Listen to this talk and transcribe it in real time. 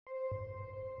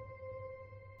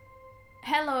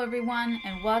Hello, everyone,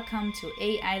 and welcome to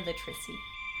AI Literacy,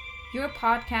 your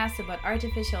podcast about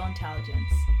artificial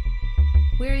intelligence.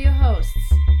 We're your hosts.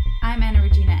 I'm Anna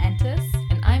Regina Entis.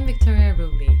 And I'm Victoria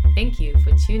Rubli. Thank you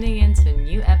for tuning in to a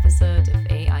new episode of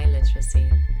AI Literacy.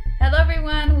 Hello,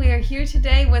 everyone. We are here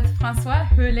today with François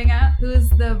Höhlinger, who's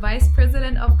the Vice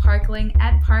President of Parkling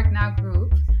at ParkNow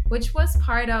Group, which was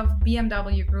part of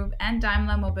BMW Group and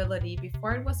Daimler Mobility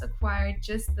before it was acquired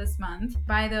just this month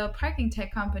by the parking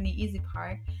tech company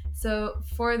EasyPark. So,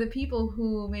 for the people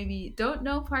who maybe don't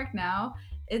know ParkNow,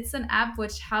 it's an app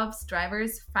which helps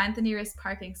drivers find the nearest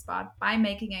parking spot by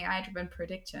making AI driven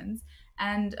predictions.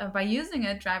 And by using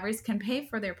it, drivers can pay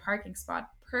for their parking spot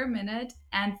per minute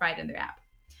and right in their app.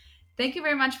 Thank you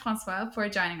very much, Francois, for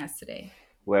joining us today.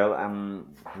 Well,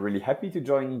 I'm really happy to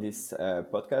join this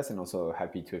podcast and also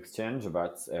happy to exchange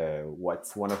about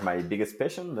what's one of my biggest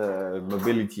passion, the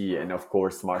mobility and of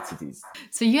course smart cities.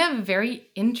 So you have a very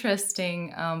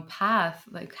interesting path.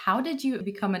 Like, how did you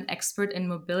become an expert in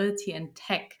mobility and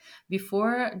tech?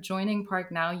 Before joining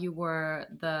Park Now, you were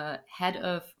the head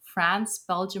of France,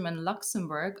 Belgium, and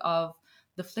Luxembourg of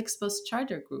the Flixbus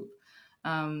Charter Group.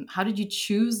 How did you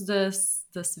choose this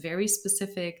very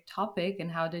specific topic,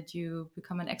 and how did you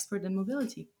become an expert in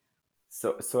mobility?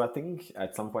 So I think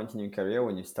at some point in your career,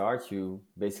 when you start, you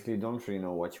basically don't really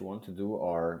know what you want to do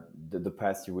or the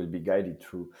path you will be guided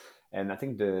through. And I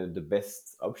think the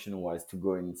best option was to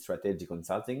go in strategic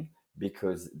consulting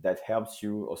because that helps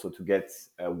you also to get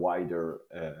a wider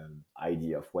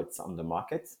idea of what's on the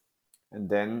market. And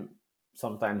then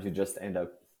sometimes you just end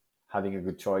up having a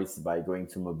good choice by going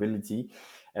to mobility.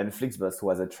 And Flixbus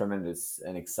was a tremendous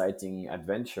and exciting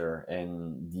adventure.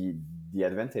 And the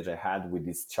advantage I had with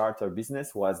this charter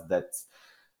business was that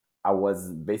I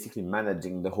was basically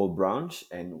managing the whole branch.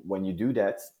 And when you do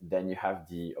that, then you have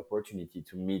the opportunity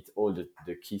to meet all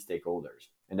the key stakeholders.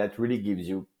 And that really gives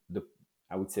you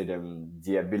I would say,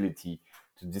 the ability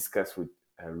to discuss with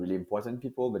really important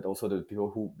people, but also the people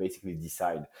who basically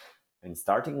decide. And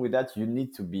starting with that, you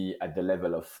need to be at the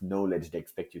level of knowledge they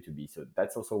expect you to be. So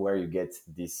that's also where you get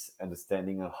this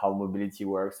understanding of how mobility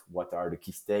works, what are the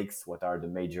key stakes, what are the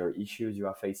major issues you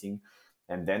are facing.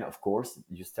 And then, of course,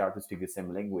 you start to speak the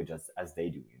same language as they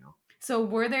do. So,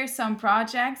 were there some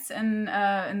projects in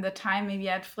the time maybe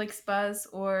at Flixbus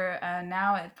or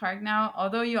now at ParkNow?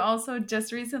 Although you also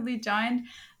just recently joined,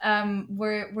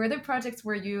 were there projects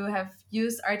where you have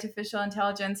used artificial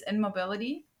intelligence in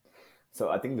mobility? So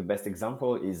I think the best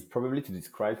example is probably to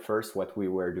describe first what we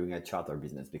were doing at Charter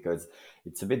Business because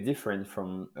it's a bit different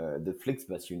from the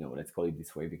Flixbus, let's call it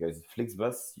this way, because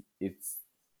Flixbus, it's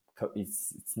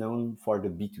known for the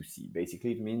B2C.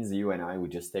 Basically, it means you and I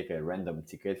would just take a random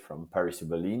ticket from Paris to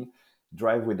Berlin,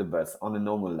 drive with the bus on a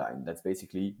normal line. That's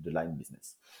basically the line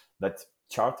business. But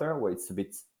Charter, where it's a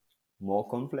bit more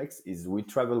complex, is we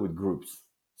travel with groups,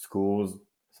 schools,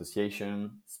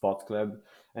 association, sports club,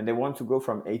 and they want to go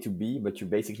from A to B, but you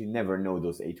basically never know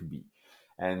those A to B.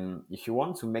 And if you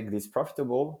want to make this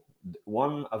profitable,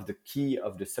 one of the key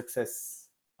of the success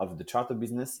of the charter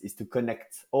business is to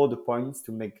connect all the points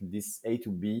to make this A to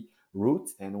B route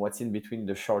and what's in between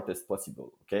the shortest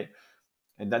possible. Okay.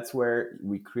 And that's where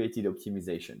we created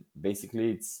optimization.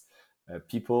 Basically, it's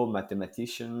people,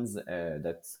 mathematicians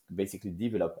that basically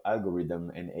develop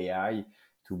algorithm and AI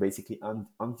to basically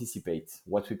anticipate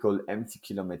what we call empty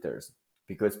kilometers.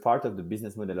 Because part of the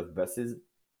business model of buses,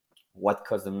 what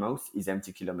costs the most is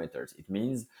empty kilometers. It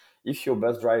means if your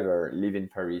bus driver live in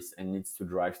Paris and needs to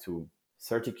drive to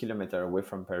 30 kilometers away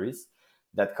from Paris,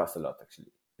 that costs a lot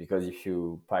actually. Because if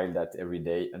you pile that every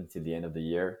day until the end of the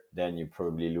year, then you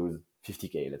probably lose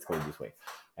 50K, let's call it this way.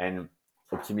 And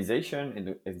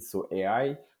optimization and so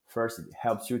AI, first, it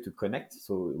helps you to connect,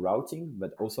 so routing,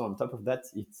 but also on top of that,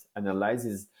 it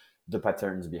analyzes the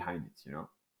patterns behind it.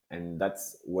 And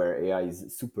that's where AI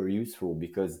is super useful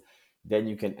because then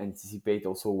you can anticipate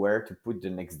also where to put the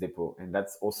next depot. And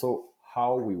that's also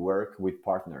how we work with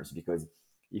partners. Because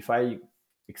if I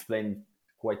explain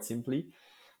quite simply,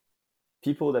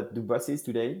 people that do buses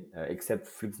today, except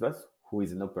Flixbus, who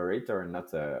is an operator and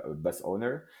not a bus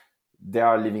owner, they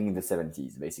are living in the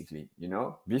 70s, basically.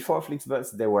 Before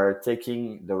Flixbus, they were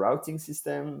taking the routing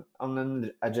system on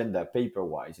an agenda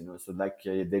paper-wise. So like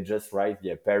they just write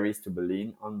Paris to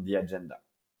Berlin on the agenda.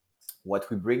 What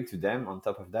we bring to them on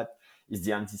top of that is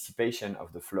the anticipation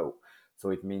of the flow.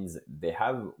 So it means they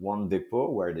have one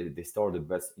depot where they store the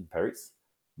bus in Paris,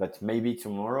 but maybe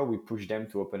tomorrow we push them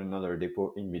to open another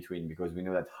depot in between because we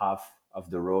know that half of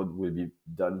the road will be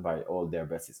done by all their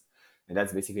buses. And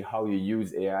that's basically how you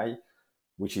use AI,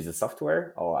 which is a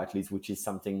software, or at least which is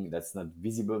something that's not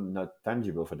visible, not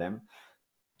tangible for them,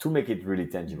 to make it really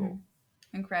tangible.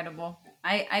 Incredible.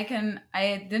 I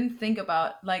didn't think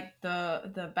about like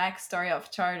the backstory of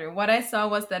charter. What I saw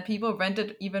was that people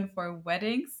rented even for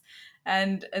weddings,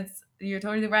 and it's you're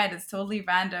totally right. It's totally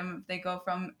random. They go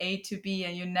from A to B,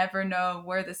 and you never know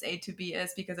where this A to B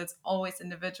is because it's always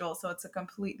individual. So it's a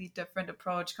completely different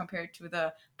approach compared to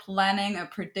the planning or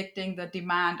predicting the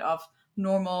demand of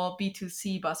normal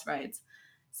B2C bus rides.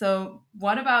 So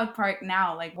what about Park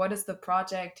Now? Like, what is the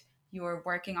project you're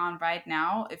working on right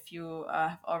now if you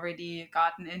have already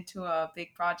gotten into a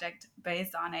big project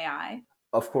based on AI?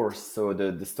 Of course, so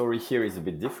the story here is a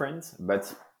bit different,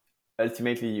 but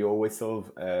ultimately you always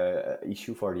solve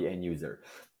issue for the end user.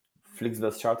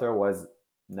 Flixbus Charter was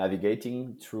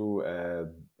navigating through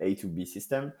A to B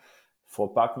system. For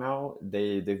Park Now,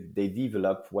 they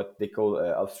develop what they call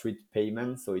off-street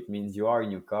payment. So it means you are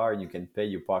in your car and you can pay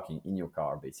your parking in your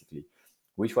car, basically,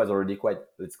 which was already quite,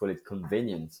 let's call it,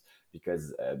 convenient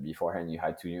because beforehand you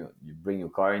had to you bring your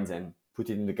coins and put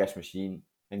it in the cash machine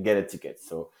and get a ticket.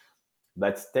 So,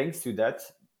 but thanks to that,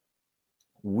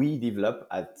 we develop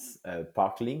at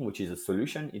Parklink, which is a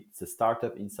solution. It's a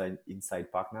startup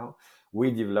inside Park Now.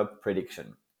 We develop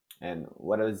prediction, and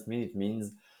what does it mean? It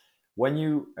means when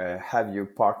you have your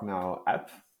Park Now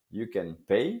app, you can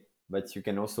pay, but you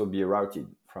can also be routed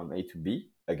from A to B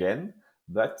again,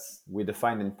 but with the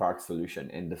Find and Park solution.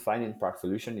 And the Find and Park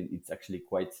solution, it's actually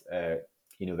quite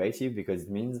innovative because it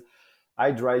means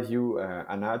I drive you,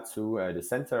 Anna, to the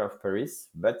center of Paris,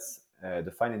 but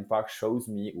the Find and Park shows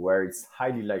me where it's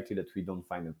highly likely that we don't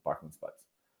find a parking spot.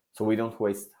 So we don't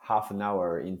waste half an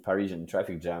hour in Parisian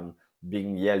traffic jam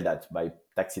being yelled at by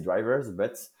taxi drivers,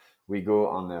 but we go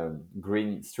on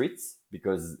green streets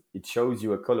because it shows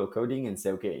you a color coding and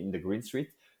say, okay, in the green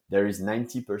street, there is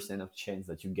 90% of chance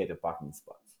that you get a parking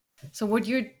spot. So, what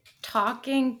you're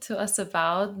talking to us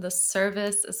about, the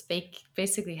service is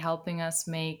basically helping us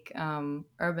make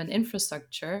urban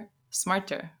infrastructure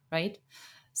smarter, right?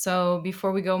 So,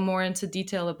 before we go more into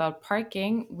detail about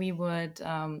parking, we would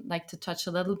like to touch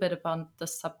a little bit about the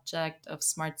subject of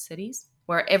smart cities,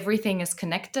 where everything is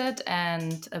connected,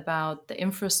 and about the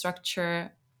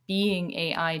infrastructure being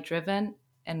AI driven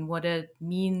and what it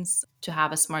means to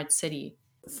have a smart city.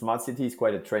 Smart city is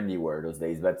quite a trendy word those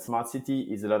days, but smart city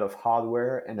is a lot of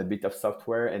hardware and a bit of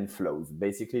software and flows.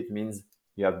 Basically, it means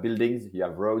you have buildings, you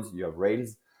have roads, you have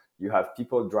rails, you have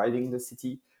people driving the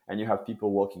city, and you have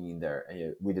people walking in there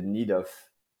with the need of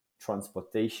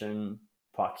transportation,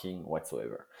 parking,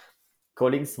 whatsoever.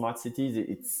 Calling smart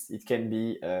cities, it can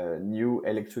be a new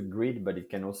electric grid, but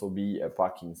it can also be a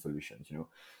parking solution,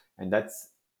 and that's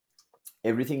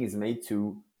everything is made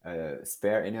to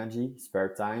spare energy,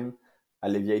 spare time,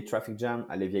 alleviate traffic jam,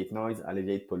 alleviate noise,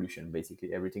 alleviate pollution.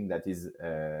 Basically, everything that is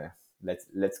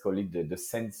let's call it the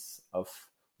sense of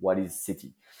what is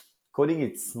city. Calling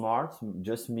it smart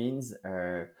just means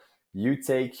you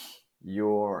take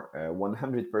your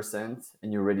 100%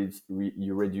 and you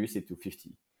reduce it to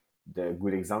 50. The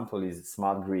good example is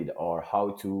smart grid or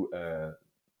how to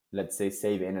let's say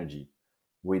save energy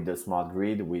with the smart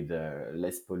grid, with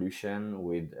less pollution,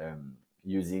 with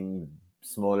using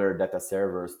smaller data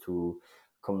servers to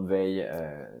convey,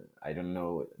 I don't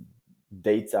know,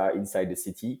 data inside the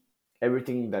city.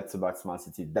 Everything that's about smart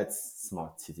city, that's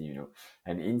smart city.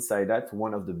 And inside that,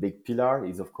 one of the big pillar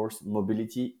is, of course,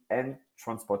 mobility and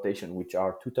transportation, which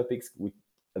are two topics with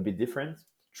a bit different.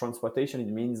 Transportation, it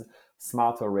means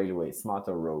smarter railways,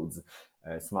 smarter roads,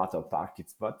 smarter parking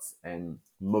spots. And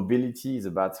mobility is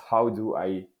about how do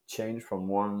I change from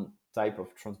one type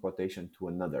of transportation to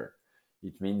another.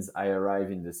 It means I arrive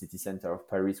in the city center of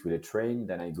Paris with a train,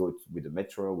 then I go with the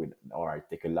metro, or I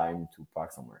take a line to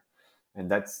park somewhere. And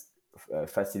that's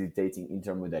facilitating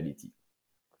intermodality.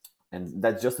 And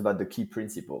that's just about the key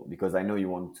principle, because I know you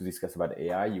want to discuss about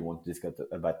AI, you want to discuss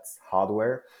about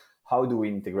hardware. How do we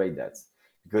integrate that?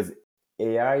 Because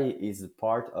AI is a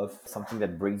part of something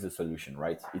that brings a solution,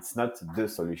 right? It's not the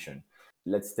solution.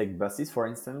 Let's take buses, for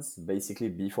instance. Basically,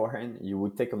 beforehand, you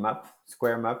would take a map,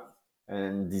 square map,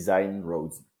 and design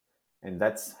roads. And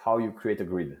that's how you create a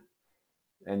grid.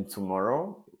 And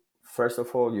tomorrow, first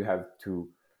of all, you have to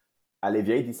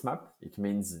alleviate this map. It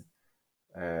means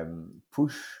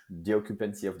push the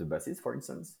occupancy of the buses, for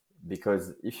instance,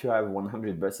 because if you have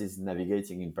 100 buses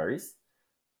navigating in Paris,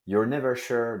 you're never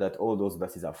sure that all those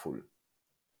buses are full.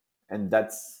 And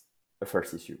that's a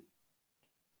first issue.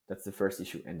 That's the first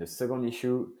issue. And the second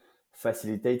issue,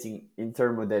 facilitating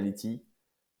intermodality.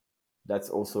 That's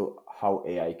also how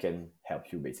AI can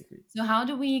help you, basically. So, how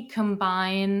do we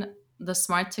combine the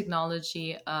smart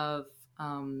technology of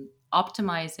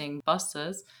optimizing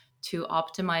buses to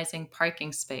optimizing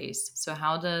parking space? So,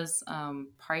 how does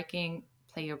parking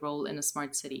play a role in a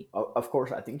smart city? Of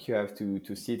course, I think you have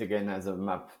to see it again as a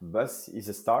map. Bus is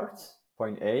a start,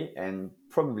 point A, and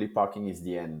probably parking is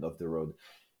the end of the road.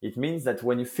 It means that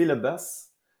when you fill a bus,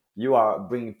 you are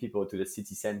bringing people to the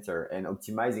city center, and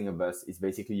optimizing a bus is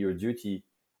basically your duty,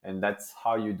 and that's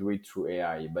how you do it through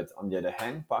AI. But on the other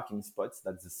hand, parking spots,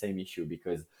 that's the same issue,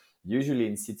 because usually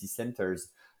in city centers,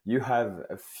 you have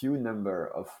a few number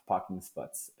of parking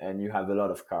spots, and you have a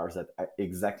lot of cars that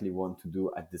exactly want to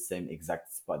do at the same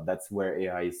exact spot. That's where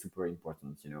AI is super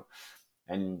important,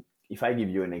 and if I give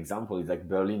you an example, it's like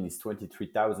Berlin is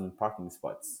 23,000 parking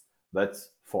spots, but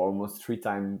for almost three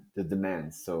times the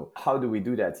demand. So how do we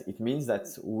do that? It means that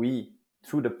we,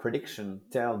 through the prediction,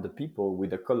 tell the people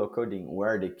with the color coding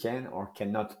where they can or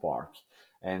cannot park.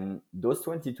 And those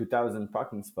 22,000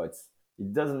 parking spots,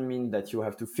 it doesn't mean that you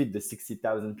have to fit the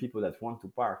 60,000 people that want to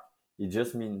park. It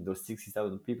just means those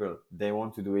 60,000 people, they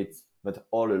want to do it, but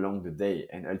all along the day.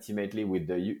 And ultimately with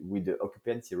the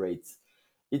occupancy rates,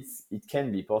 it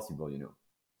can be possible.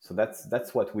 So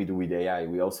that's what we do with AI.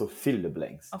 We also fill the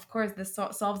blanks. Of course, this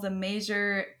solves a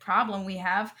major problem we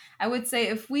have. I would say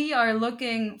if we are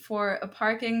looking for a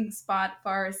parking spot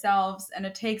for ourselves and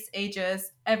it takes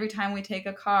ages every time we take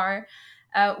a car,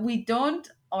 we don't,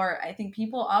 or I think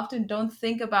people often don't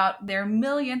think about there are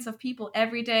millions of people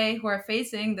every day who are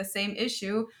facing the same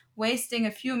issue, wasting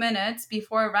a few minutes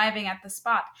before arriving at the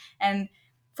spot. And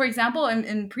for example,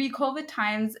 in pre-COVID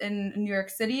times in New York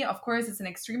City, of course, it's an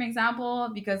extreme example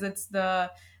because it's the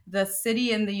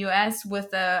city in the US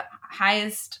with the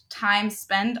highest time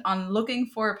spent on looking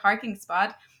for a parking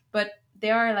spot. But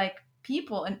there are like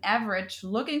people in average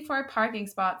looking for a parking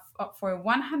spot for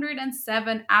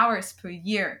 107 hours per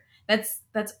year.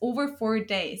 That's over 4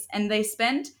 days. And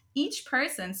each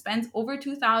person spends over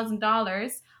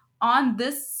 $2,000 on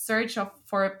this search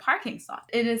for a parking spot.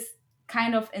 It is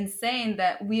kind of insane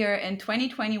that we are in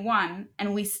 2021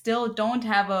 and we still don't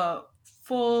have a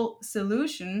full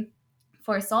solution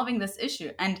for solving this issue.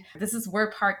 And this is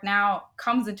where Park Now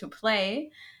comes into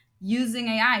play, using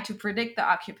AI to predict the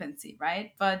occupancy,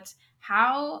 right? But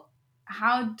how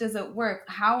does it work?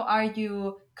 How are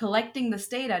you collecting this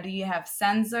data? Do you have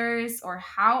sensors, or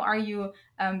how are you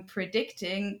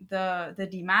predicting the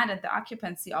demand and the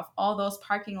occupancy of all those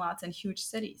parking lots in huge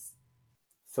cities?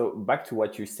 So back to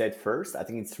what you said first, I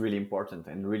think it's really important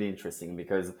and really interesting,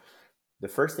 because the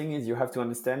first thing is you have to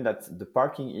understand that the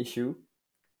parking issue,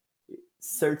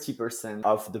 30%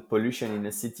 of the pollution in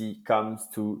a city comes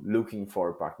to looking for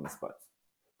a parking spot.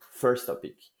 First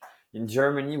topic. In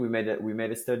Germany, we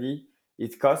made a study.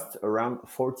 It costs around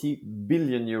 40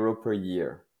 billion euro per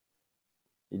year.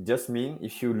 It just means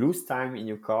if you lose time in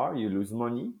your car, you lose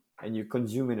money and you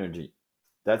consume energy.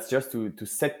 That's just to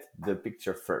set the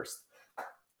picture first.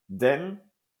 Then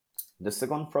the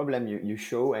second problem you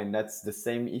show, and that's the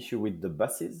same issue with the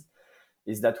buses,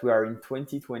 is that we are in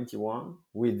 2021.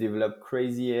 We develop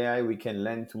crazy AI. We can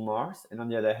land to Mars. And on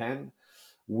the other hand,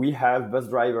 we have bus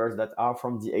drivers that are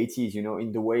from the 80s,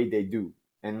 in the way they do.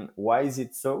 And why is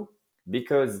it so?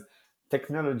 Because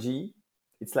technology,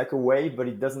 it's like a wave, but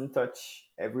it doesn't touch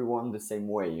everyone the same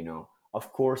way.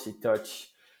 Of course, it touches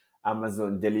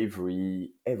Amazon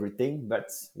delivery, everything. But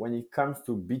when it comes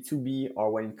to B2B, or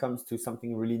when it comes to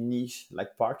something really niche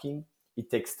like parking,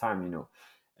 it takes time.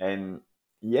 And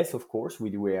yes, of course, we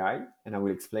do AI, and I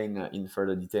will explain in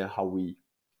further detail how we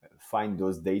find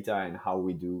those data and how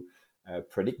we do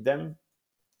predict them.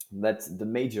 But the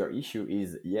major issue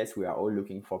is, yes, we are all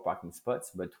looking for parking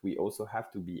spots, but we also have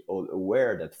to be all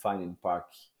aware that Find and Park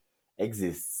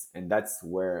exists. And that's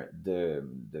where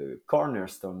the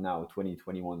cornerstone now,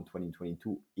 2021,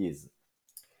 2022 is.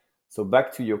 So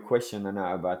back to your question,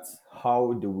 Anna, about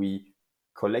how do we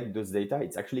collect those data.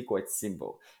 It's actually quite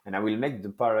simple. And I will make the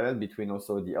parallel between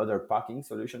also the other parking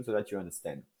solutions so that you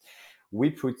understand.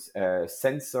 We put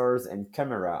sensors and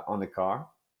camera on a car,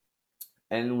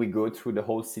 and we go through the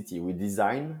whole city. We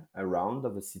design a round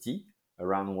of a city,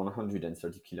 around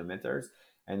 130 kilometers.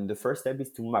 And the first step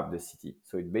is to map the city.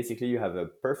 So basically you have a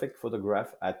perfect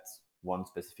photograph at one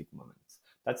specific moment.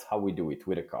 That's how we do it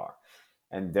with a car.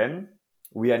 And then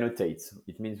we annotate.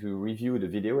 It means we review the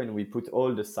video and we put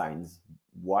all the signs.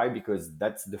 Why? Because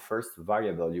that's the first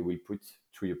variable you will put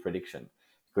through your prediction.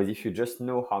 Because if you just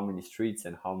know how many streets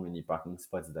and how many parking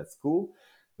spots, that's cool.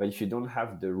 But if you don't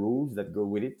have the rules that go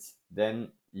with it, then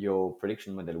your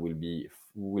prediction model will be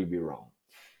wrong.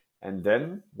 And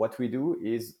then what we do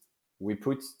is we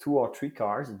put 2 or 3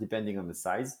 cars, depending on the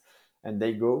size, and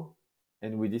they go,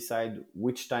 and we decide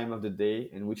which time of the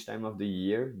day and which time of the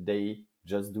year they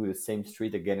just do the same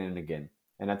street again and again.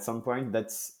 And at some point,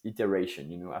 that's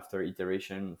iteration. After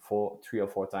iteration, 3 or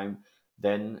 4 times,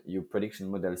 then your prediction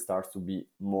model starts to be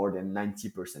more than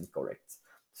 90% correct.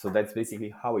 So that's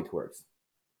basically how it works.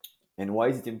 And why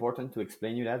is it important to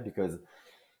explain you that? Because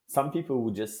some people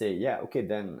would just say, yeah, okay,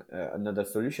 then another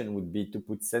solution would be to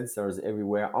put sensors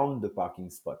everywhere on the parking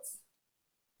spots,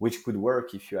 which could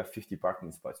work if you have 50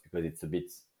 parking spots, because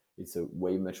it's a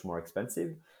way much more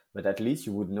expensive. But at least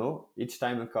you would know each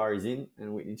time a car is in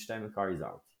and each time a car is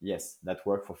out. Yes, that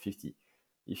worked for 50.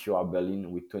 If you are Berlin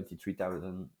with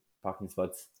 23,000 parking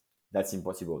spots, that's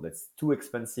impossible. That's too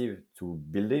expensive to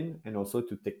build in and also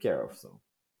to take care of. So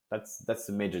that's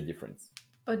a major difference.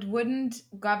 But wouldn't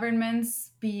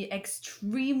governments be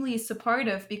extremely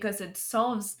supportive because it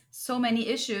solves so many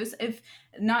issues if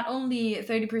not only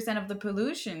 30% of the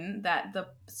pollution that the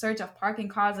search of parking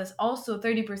causes, also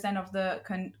 30% of the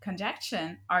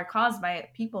congestion are caused by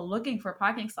people looking for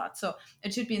parking slots? So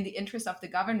it should be in the interest of the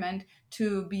government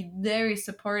to be very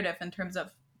supportive in terms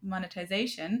of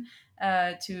monetization,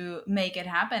 to make it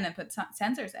happen and put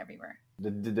sensors everywhere.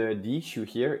 The issue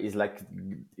here is like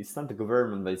it's not the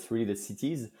government, but it's really the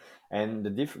cities. And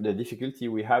the difficulty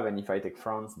we have, and if I take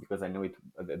France because I know it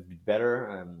a bit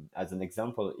better, as an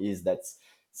example, is that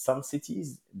some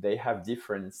cities they have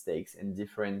different stakes and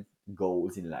different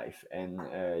goals in life. And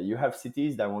you have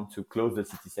cities that want to close the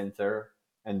city center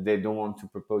and they don't want to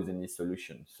propose any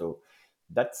solution. So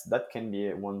that can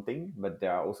be one thing, but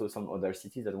there are also some other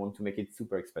cities that want to make it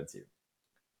super expensive,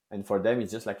 and for them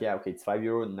it's just like, yeah, okay, it's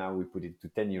 €5, now we put it to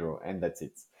 €10 and that's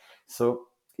it. So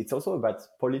it's also about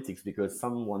politics, because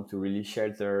some want to really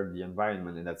shelter the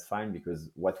environment, and that's fine, because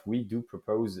what we do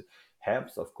propose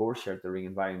helps, of course, sheltering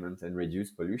environment and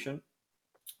reduce pollution.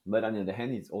 But on the other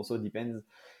hand, it also depends.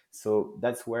 So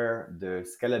that's where the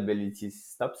scalability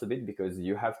stops a bit, because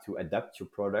you have to adapt your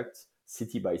product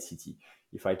city by city.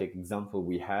 If I take example,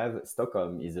 we have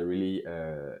Stockholm is a really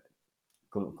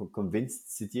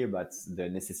convinced city about the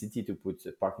necessity to put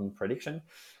parking prediction.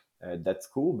 That's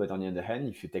cool. But on the other hand,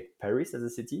 if you take Paris as a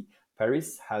city,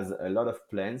 Paris has a lot of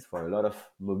plans for a lot of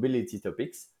mobility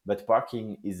topics, but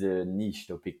parking is a niche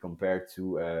topic compared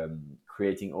to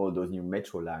creating all those new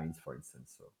metro lines, for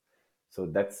instance. So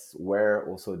that's where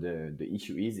also the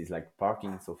issue is like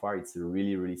parking so far, it's a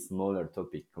really, really smaller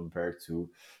topic compared to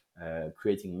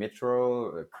creating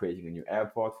metro, creating a new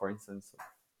airport, for instance.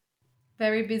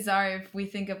 Very bizarre if we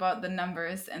think about the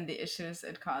numbers and the issues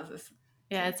it causes.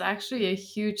 Yeah, it's actually a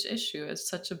huge issue. It's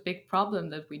such a big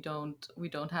problem that we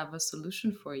don't have a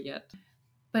solution for yet.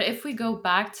 But if we go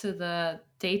back to the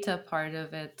data part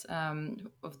of it,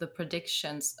 of the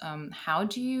predictions, how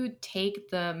do you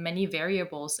take the many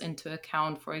variables into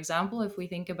account? For example, if we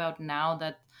think about now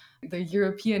that the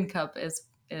European Cup is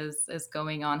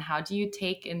going on, how do you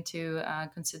take into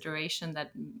consideration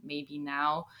that maybe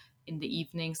now in the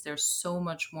evenings there's so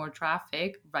much more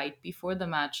traffic right before the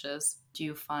matches? Do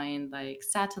you find like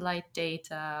satellite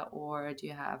data, or do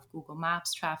you have Google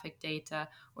Maps traffic data,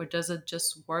 or does it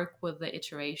just work with the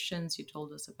iterations you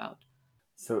told us about?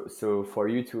 So for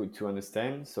you to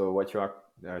understand, so what you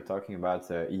are talking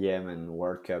about, EM and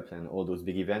World Cup and all those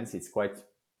big events, it's quite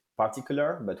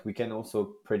particular, but we can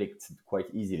also predict quite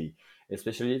easily,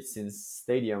 especially since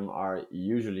stadium are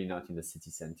usually not in the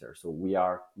city center. So we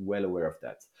are well aware of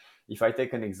that. If I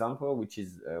take an example, which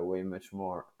is way much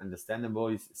more understandable,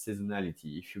 is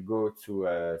seasonality. If you go to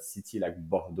a city like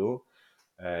Bordeaux,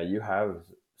 you have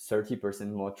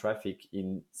 30% more traffic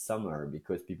in summer,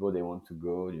 because people they want to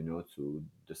go, to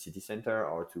the city center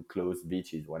or to close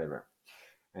beaches, whatever.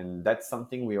 And that's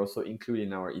something we also include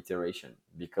in our iteration,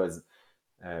 because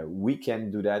we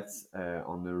can do that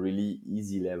on a really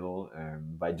easy level,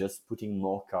 by just putting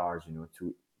more cars,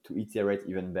 to iterate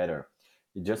even better.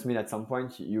 It just means at some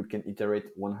point you can iterate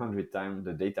 100 times,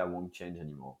 the data won't change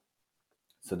anymore.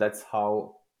 So that's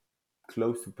how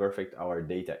close to perfect our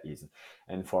data is.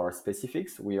 And for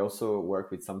specifics, we also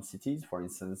work with some cities. For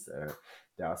instance,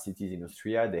 there are cities in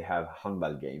Austria, they have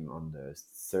handball game on the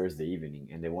Thursday evening,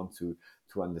 and they want to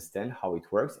understand how it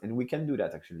works. And we can do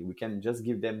that. Actually, we can just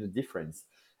give them the difference.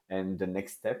 And the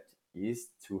next step is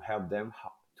to help them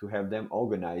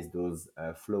organize those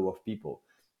flow of people,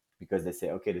 because they say,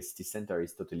 okay, the city center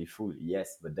is totally full.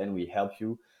 Yes, but then we help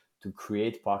you to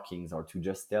create parkings, or to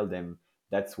just tell them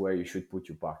that's where you should put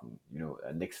your parking,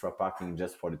 an extra parking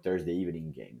just for the Thursday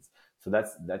evening games. So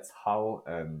that's how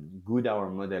good our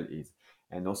model is.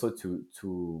 And also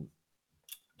to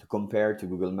compare to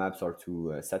Google Maps or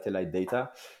to satellite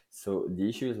data. So the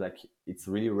issue is like it's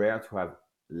really rare to have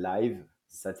live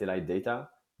satellite data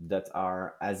that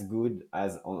are as good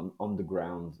as on the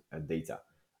ground data.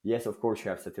 Yes, of course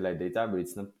you have satellite data, but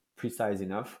it's not precise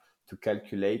enough to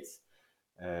calculate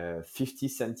 50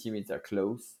 centimeter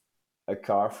close a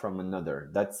car from another.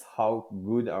 That's how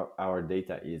good our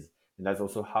data is. And that's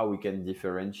also how we can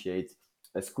differentiate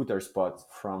a scooter spot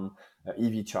from an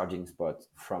EV charging spot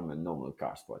from a normal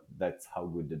car spot. That's how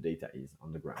good the data is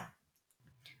on the ground.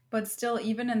 But still,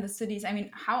 even in the cities, I mean,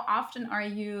 how often are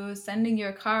you sending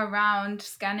your car around,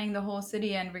 scanning the whole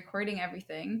city and recording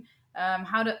everything?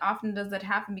 Often does that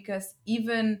happen? Because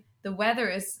even the weather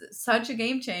is such a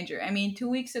game changer. I mean, 2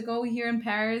 weeks ago here in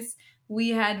Paris, we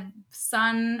had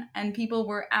sun and people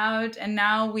were out, and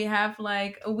now we have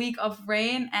like a week of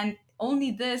rain, and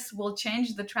only this will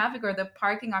change the traffic or the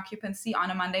parking occupancy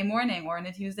on a Monday morning or on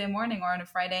a Tuesday morning or on a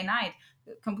Friday night.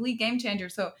 Complete game changer.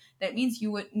 So that means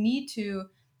you would need to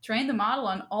train the model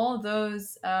on all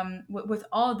those with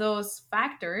all those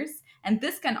factors, and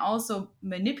this can also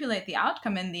manipulate the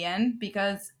outcome in the end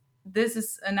because this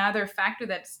is another factor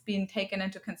that's being taken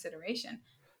into consideration.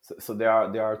 So there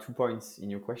are 2 points in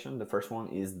your question. The first one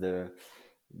is the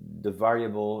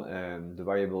variable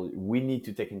we need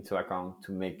to take into account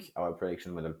to make our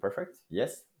prediction model perfect.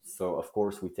 Yes. So of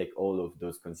course we take all of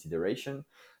those consideration,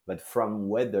 but from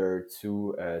weather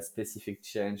to a specific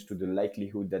change to the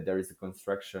likelihood that there is a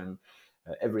construction,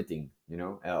 everything,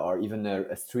 or even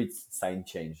a street sign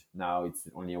change. Now it's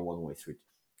only a one-way street.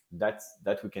 That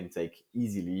we can take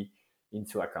easily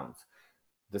into account.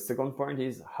 The second point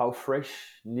is how fresh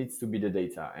needs to be the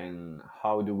data and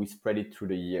how do we spread it through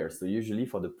the year. So usually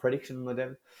for the prediction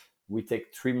model, we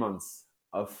take 3 months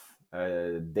of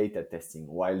data testing,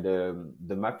 while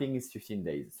the mapping is 15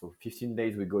 days. So 15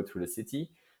 days we go through the city,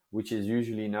 which is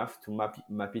usually enough to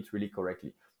map it really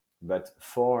correctly. But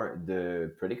for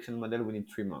the prediction model, we need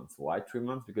 3 months. Why 3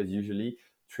 months? Because usually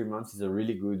 3 months is a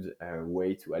really good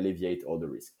way to alleviate all the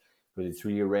risk, because it's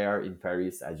really rare in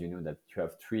Paris, as you know, that you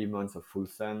have 3 months of full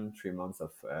sun, 3 months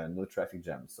of no traffic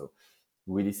jam. So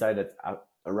we decided that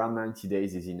around 90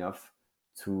 days is enough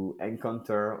to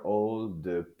encounter all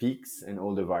the peaks and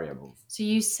all the variables. So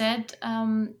you said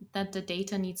that the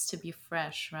data needs to be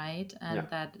fresh, right? And Yeah.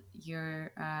 that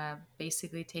you're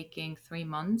basically taking 3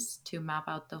 months to map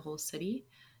out the whole city.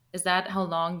 Is that how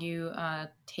long you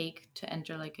take to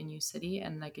enter like a new city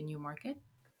and like a new market?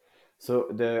 So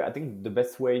I think the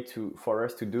best way for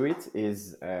us to do it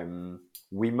is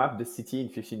we map the city in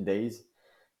 15 days,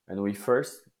 and we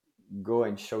first go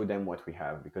and show them what we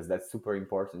have, because that's super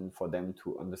important for them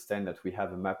to understand that we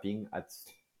have a mapping at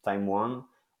time one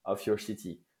of your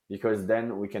city, because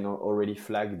then we can already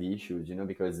flag the issues,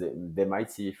 because they might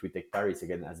see, if we take Paris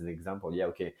again as an example, yeah,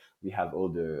 okay, we have all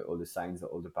the signs,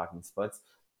 all the parking spots,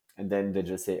 and then they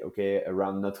just say, okay,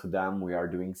 around Notre Dame we are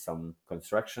doing some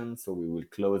construction, so we will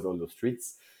close all those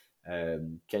streets.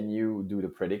 Can you do the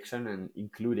prediction and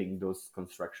including those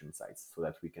construction sites so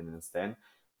that we can understand?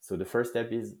 So the first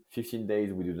step is 15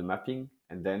 days we do the mapping,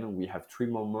 and then we have 3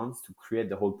 more months to create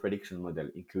the whole prediction model,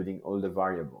 including all the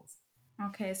variables.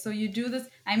 Okay, so you do this.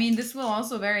 I mean, this will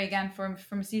also vary again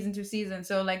from season to season.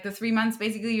 So like the 3 months,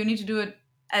 basically, you need to do it.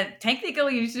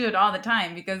 Technically, you need to do it all the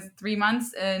time because 3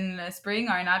 months in spring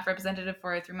are not representative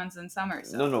for 3 months in summer.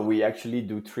 So No, we actually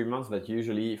do 3 months, but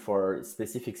usually for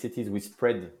specific cities,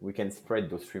 we can spread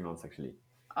those 3 months actually,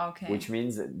 okay. which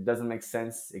means it doesn't make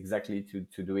sense exactly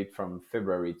to do it from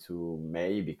February to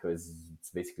May, because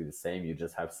it's basically the same. You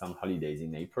just have some holidays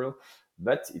in April,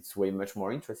 but it's way much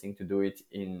more interesting to do it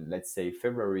in, let's say,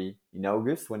 February, in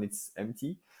August when it's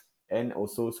empty, and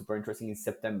also super interesting in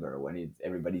September when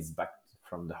everybody's back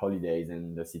from the holidays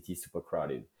and the city is super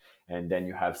crowded, and then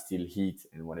you have still heat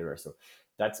and whatever. So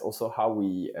that's also how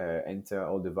we enter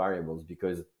all the variables,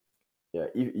 because yeah,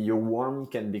 if your one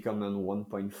can become an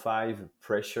 1.5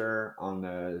 pressure on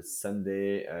a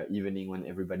Sunday evening when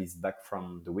everybody's back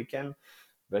from the weekend,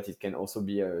 but it can also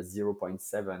be a zero point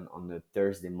 0.7 on a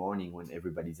Thursday morning when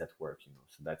everybody's at work.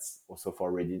 So that's also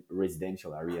for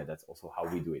residential area. That's also how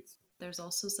we do it. There's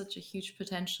also such a huge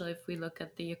potential if we look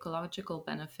at the ecological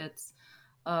benefits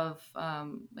of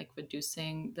like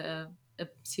reducing the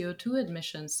CO2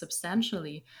 emissions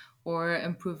substantially, or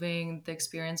improving the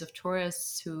experience of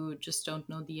tourists who just don't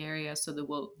know the area, so they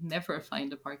will never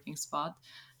find a parking spot.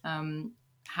 Um,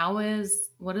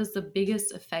 what is the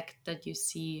biggest effect that you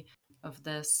see of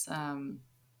this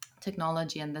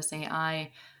technology and this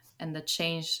AI and the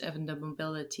change in the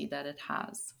mobility that it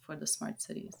has for the smart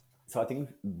cities? So I think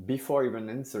before even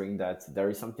answering that, there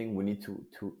is something we need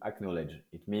to acknowledge.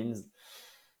 It means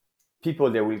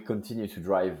people, they will continue to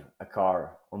drive a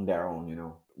car on their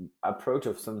own. Approach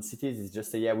of some cities is just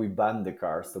say, yeah, we ban the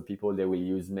car, so people, they will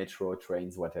use metro,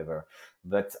 trains, whatever.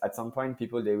 But at some point,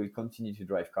 people, they will continue to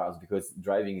drive cars, because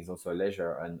driving is also a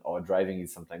leisure, and or driving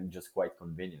is sometimes just quite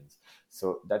convenient.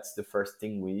 So that's the first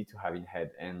thing we need to have in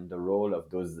head, and the role of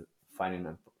those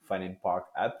Finance Park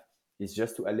app is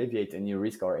just to alleviate any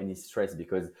risk or any stress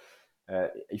because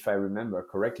if I remember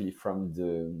correctly from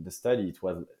the study, it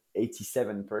was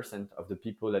 87% of the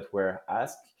people that were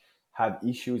asked have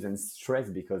issues and stress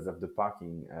because of the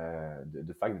parking,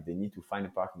 the fact that they need to find a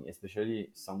parking, especially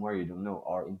somewhere you don't know,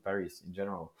 or in Paris in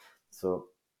general. So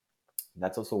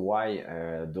that's also why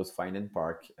those finance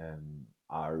park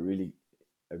are really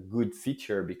a good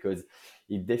feature because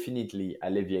it definitely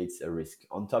alleviates a risk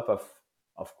on top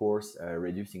of course,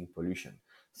 reducing pollution.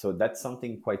 So that's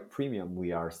something quite premium we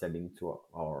are selling to,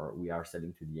 or we are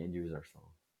selling to the end user. So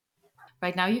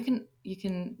Right now, you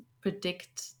can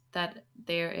predict that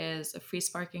there is a free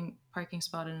parking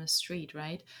spot in the street,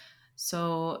 right?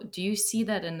 So, do you see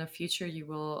that in the future you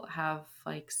will have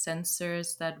like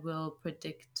sensors that will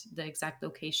predict the exact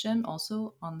location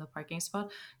also on the parking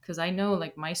spot? Because I know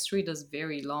like my street is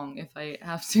very long. If I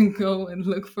have to go and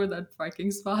look for that parking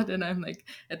spot and I'm like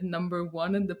at number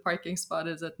one and the parking spot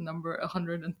is at number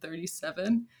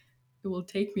 137, it will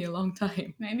take me a long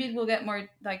time. Maybe it will get more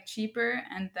like cheaper,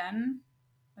 and then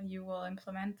you will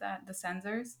implement that the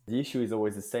sensors. the issue is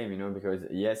always the same, because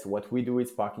yes, what we do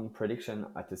is parking prediction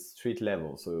at a street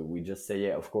level. So we just say,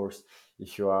 yeah, of course,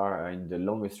 if you are in the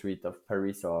longest street of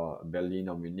Paris or Berlin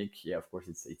or Munich, yeah, of course,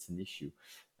 it's an issue.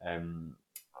 Um,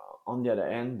 on the other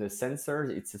hand, the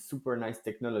sensors, it's a super nice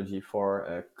technology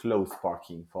for close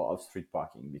parking, for off-street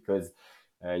parking, because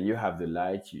you have the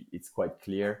light, it's quite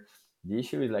clear. The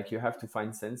issue is like you have to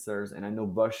find sensors, and I know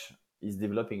Bosch is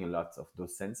developing a lot of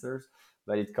those sensors,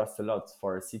 but it costs a lot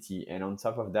for a city. And on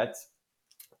top of that,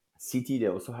 city, they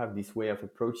also have this way of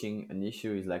approaching an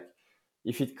issue is like,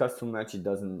 if it costs too much, it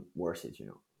doesn't worth it,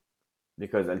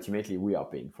 because ultimately we are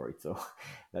paying for it. So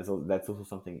that's also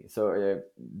something. So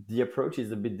the approach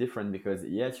is a bit different because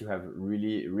yes, you have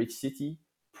really rich city,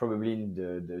 probably in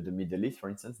the Middle East, for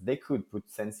instance, they could put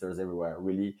sensors everywhere,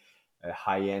 really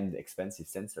high-end, expensive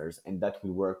sensors, and that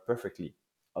would work perfectly,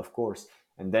 of course.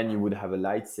 And then you would have a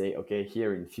light say, okay,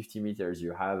 here in 50 meters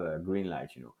you have a green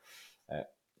light,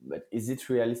 but is it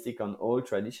realistic on all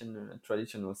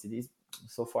traditional cities?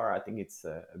 So far, I think it's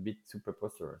a bit too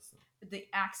preposterous. The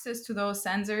access to those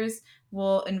sensors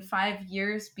will in 5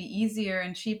 years be easier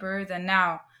and cheaper than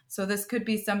now. So this could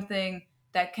be something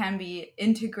that can be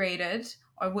integrated,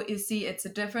 or would you see it's a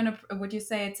different? Would you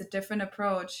say it's a different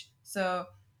approach? So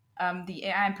the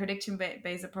AI and prediction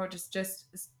based approach is just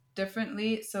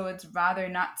differently. So it's rather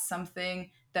not something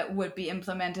that would be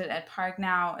implemented at Park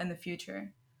Now in the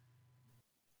future.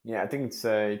 Yeah, I think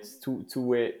it's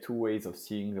two ways of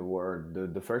seeing the world.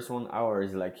 The first one, ours,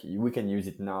 is like we can use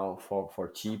it now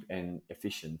for cheap and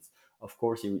efficient. Of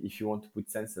course, if you want to put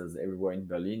sensors everywhere in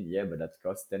Berlin, yeah, but that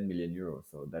costs 10 million euros.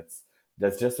 So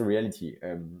that's just a reality.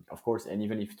 Of course, and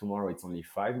even if tomorrow it's only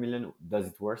 5 million, does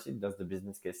it worth it? Does the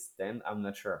business case stand? I'm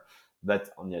not sure.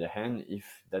 But on the other hand, if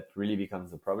that really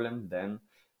becomes a problem, then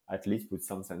at least put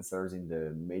some sensors in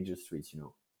the major streets,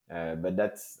 but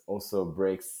that also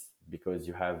breaks because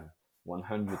you have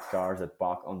 100 cars that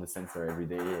park on the sensor every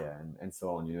day, and so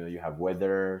on. You have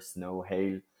weather, snow,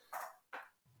 hail.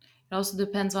 It also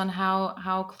depends on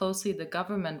how closely the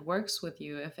government works with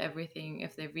you. If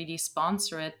they really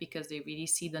sponsor it because they really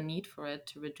see the need for it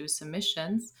to reduce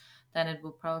emissions, then it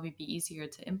will probably be easier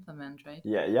to implement, right?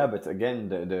 Yeah, but again,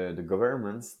 the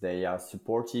governments, they are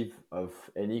supportive of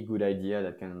any good idea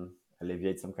that can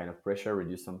alleviate some kind of pressure,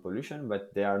 reduce some pollution,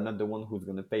 but they are not the one who's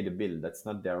going to pay the bill. That's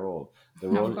not their role. The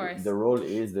Of role course. the role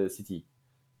is the city.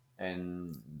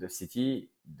 And the city,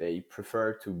 they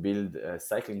prefer to build a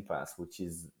cycling path, which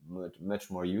is much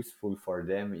more useful for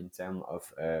them in terms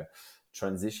of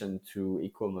transition to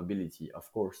eco mobility,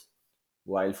 of course.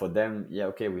 While for them, yeah,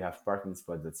 okay, we have parking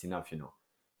spots, that's enough,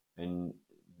 and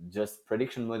just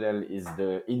prediction model is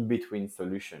the in-between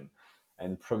solution.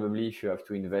 And probably if you have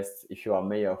to invest, if you are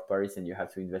mayor of Paris and you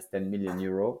have to invest 10 million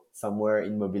euro somewhere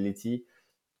in mobility,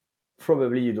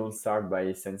 probably you don't start by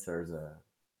sensors.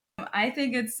 I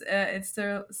think it's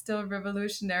still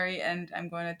revolutionary, and I'm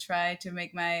going to try to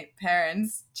make my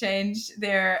parents change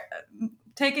their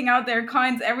taking out their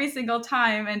coins every single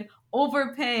time and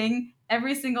overpaying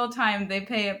every single time they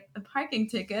pay a parking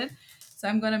ticket. So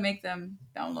I'm going to make them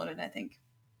download it, I think.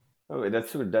 Oh,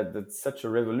 that's true. That's such a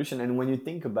revolution. And when you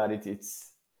think about it,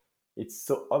 it's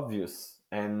so obvious.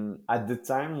 And at the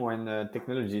time when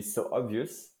technology is so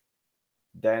obvious,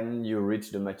 then you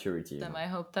reach the maturity. I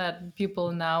hope that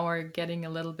people now are getting a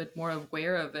little bit more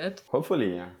aware of it.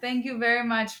 Hopefully, yeah. Thank you very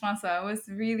much, Francois. It was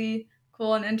really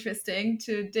cool and interesting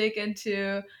to dig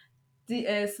into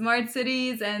the smart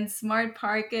cities and smart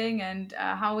parking, and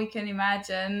how we can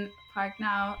imagine Park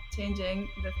Now changing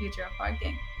the future of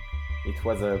parking. it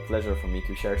was a pleasure for me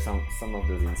to share some of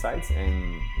those insights,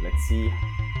 and let's see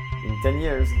in 10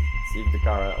 years, see if the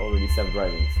car are already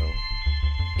self-driving. So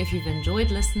if you've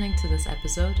enjoyed listening to this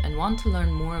episode and want to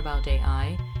learn more about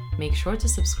AI, make sure to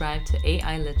subscribe to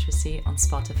AI Literacy on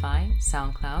Spotify,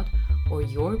 SoundCloud, or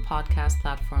your podcast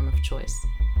platform of choice.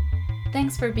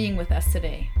 Thanks for being with us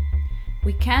today.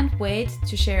 We can't wait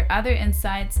to share other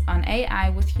insights on AI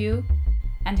with you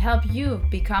and help you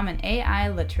become an AI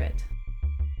literate.